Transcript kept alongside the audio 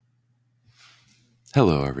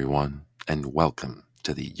Hello, everyone, and welcome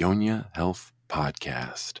to the Eunoia Health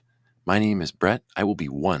podcast. My name is Brett. I will be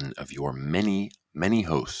one of your many, many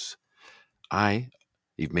hosts.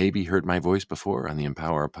 You've maybe heard my voice before on the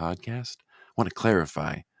Empower podcast. I want to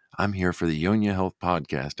clarify, I'm here for the Eunoia Health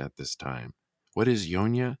podcast at this time. What is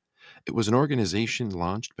Eunoia? It was an organization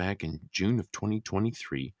launched back in June of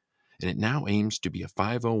 2023, and it now aims to be a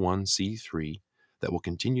 501c3 that will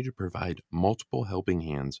continue to provide multiple helping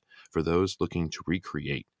hands for those looking to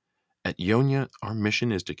recreate. At Eunoia, our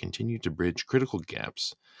mission is to continue to bridge critical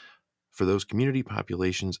gaps for those community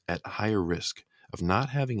populations at higher risk of not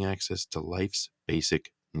having access to life's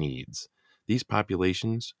basic needs. These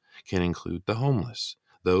populations can include the homeless,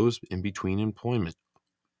 those in between employment,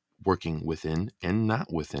 working within and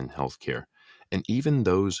not within healthcare, and even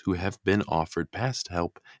those who have been offered past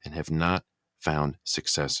help and have not found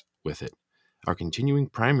success with it. Our continuing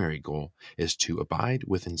primary goal is to abide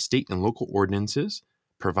within state and local ordinances,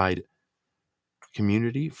 provide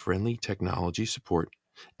community-friendly technology support,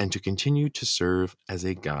 and to continue to serve as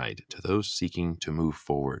a guide to those seeking to move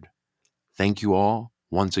forward. Thank you all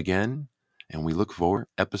once again, and we look forward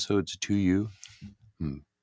to episodes to you